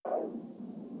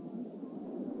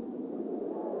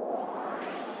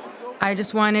I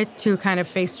just wanted to kind of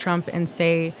face Trump and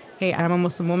say, hey, I'm a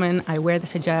Muslim woman, I wear the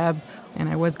hijab, and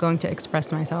I was going to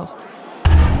express myself.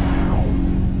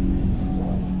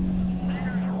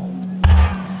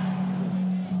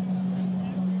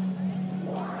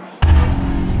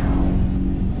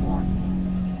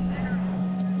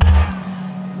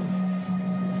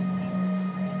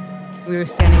 We were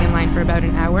standing in line for about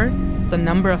an hour. The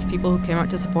number of people who came out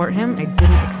to support him, I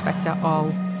didn't expect at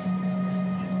all.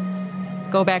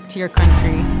 Go back to your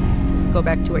country, go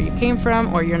back to where you came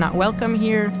from, or you're not welcome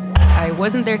here. I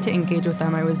wasn't there to engage with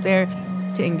them. I was there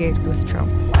to engage with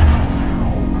Trump.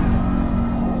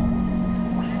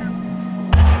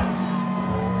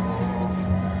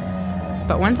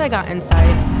 But once I got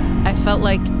inside, I felt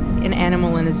like an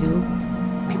animal in a zoo.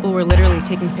 People were literally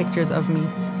taking pictures of me,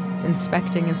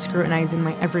 inspecting and scrutinizing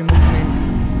my every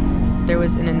movement. There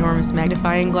was an enormous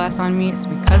magnifying glass on me. It's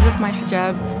because of my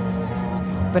hijab,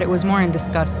 but it was more in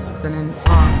disgust than in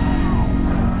awe.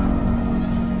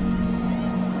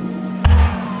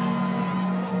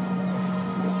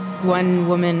 One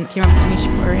woman came up to me, she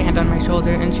put her hand on my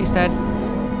shoulder, and she said,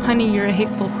 "Honey, you're a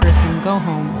hateful person, go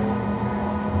home."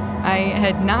 I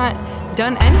had not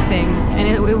done anything, and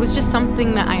it was just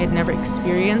something that I had never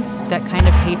experienced, that kind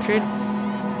of hatred.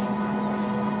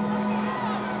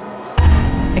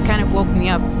 It kind of woke me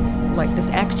up, like this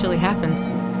actually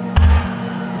happens.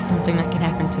 It's something that can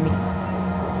happen to me.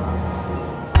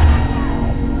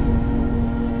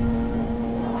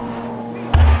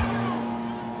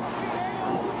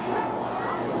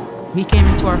 He came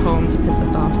into our home to piss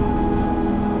us off.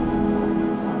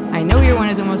 I know you're one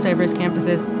of the most diverse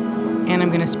campuses, and I'm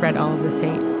going to spread all of this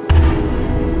hate.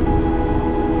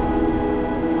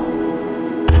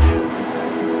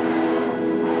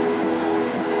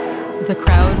 The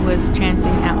crowd was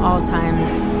chanting at all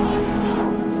times,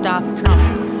 "Stop Trump.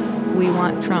 We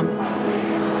want Trump.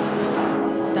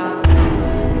 Stop. We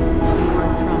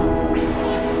want Trump."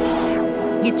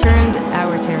 He turned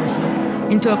our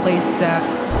territory into a place that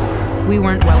we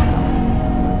weren't welcome.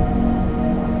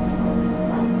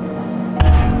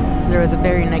 There was a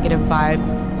very negative vibe.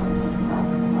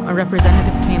 A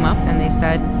representative came up and they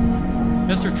said,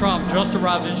 "Mr. Trump just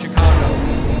arrived in Chicago,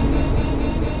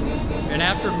 and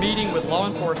after meeting with law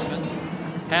enforcement,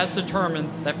 has determined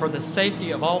that for the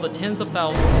safety of all the tens of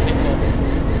thousands of people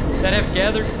that have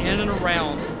gathered in and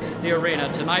around the arena,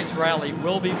 tonight's rally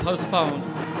will be postponed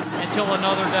until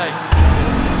another day.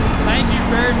 Thank you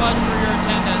very much for your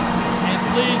attendance, and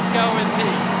please go in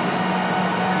peace."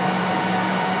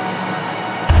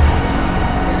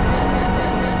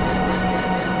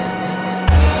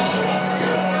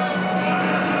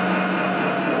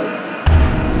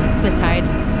 The tide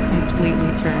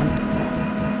completely turned.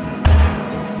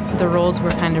 The roles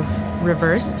were kind of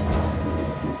reversed.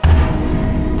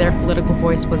 Their political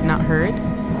voice was not heard.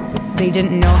 They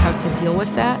didn't know how to deal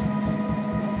with that.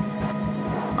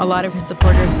 A lot of his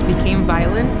supporters became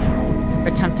violent,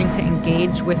 attempting to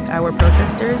engage with our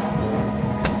protesters,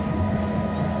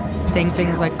 saying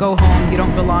things like, "Go home, you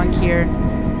don't belong here,"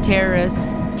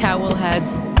 terrorists, towel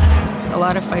heads. A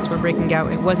lot of fights were breaking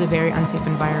out. It was a very unsafe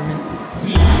environment.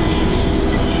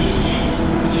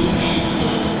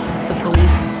 The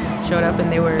police showed up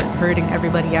and they were herding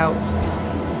everybody out.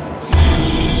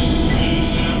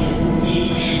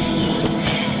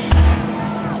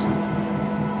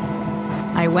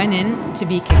 I went in to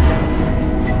be kicked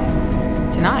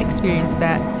out. To not experience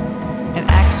that and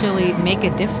actually make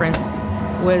a difference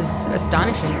was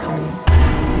astonishing to me.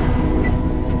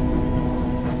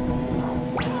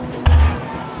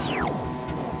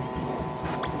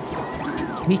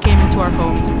 He came into our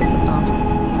home to piss us off.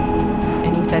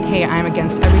 And he said, "Hey, I'm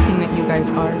against everything that you guys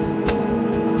are,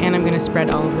 and I'm going to spread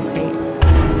all of this hate."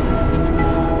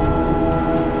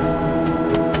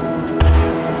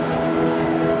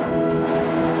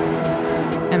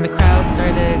 And the crowd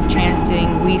started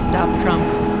chanting, "We stop Trump."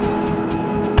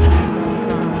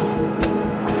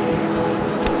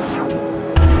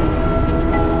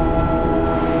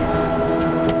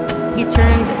 He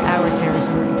turned our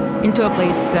territory into a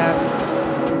place that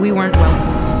we weren't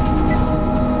welcome.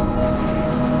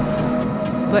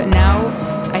 But now,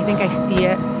 I think I see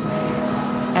it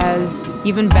as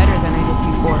even better than I did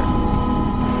before.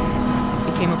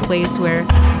 It became a place where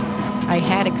I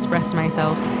had expressed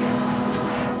myself.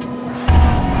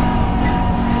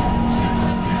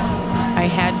 I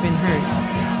had been heard.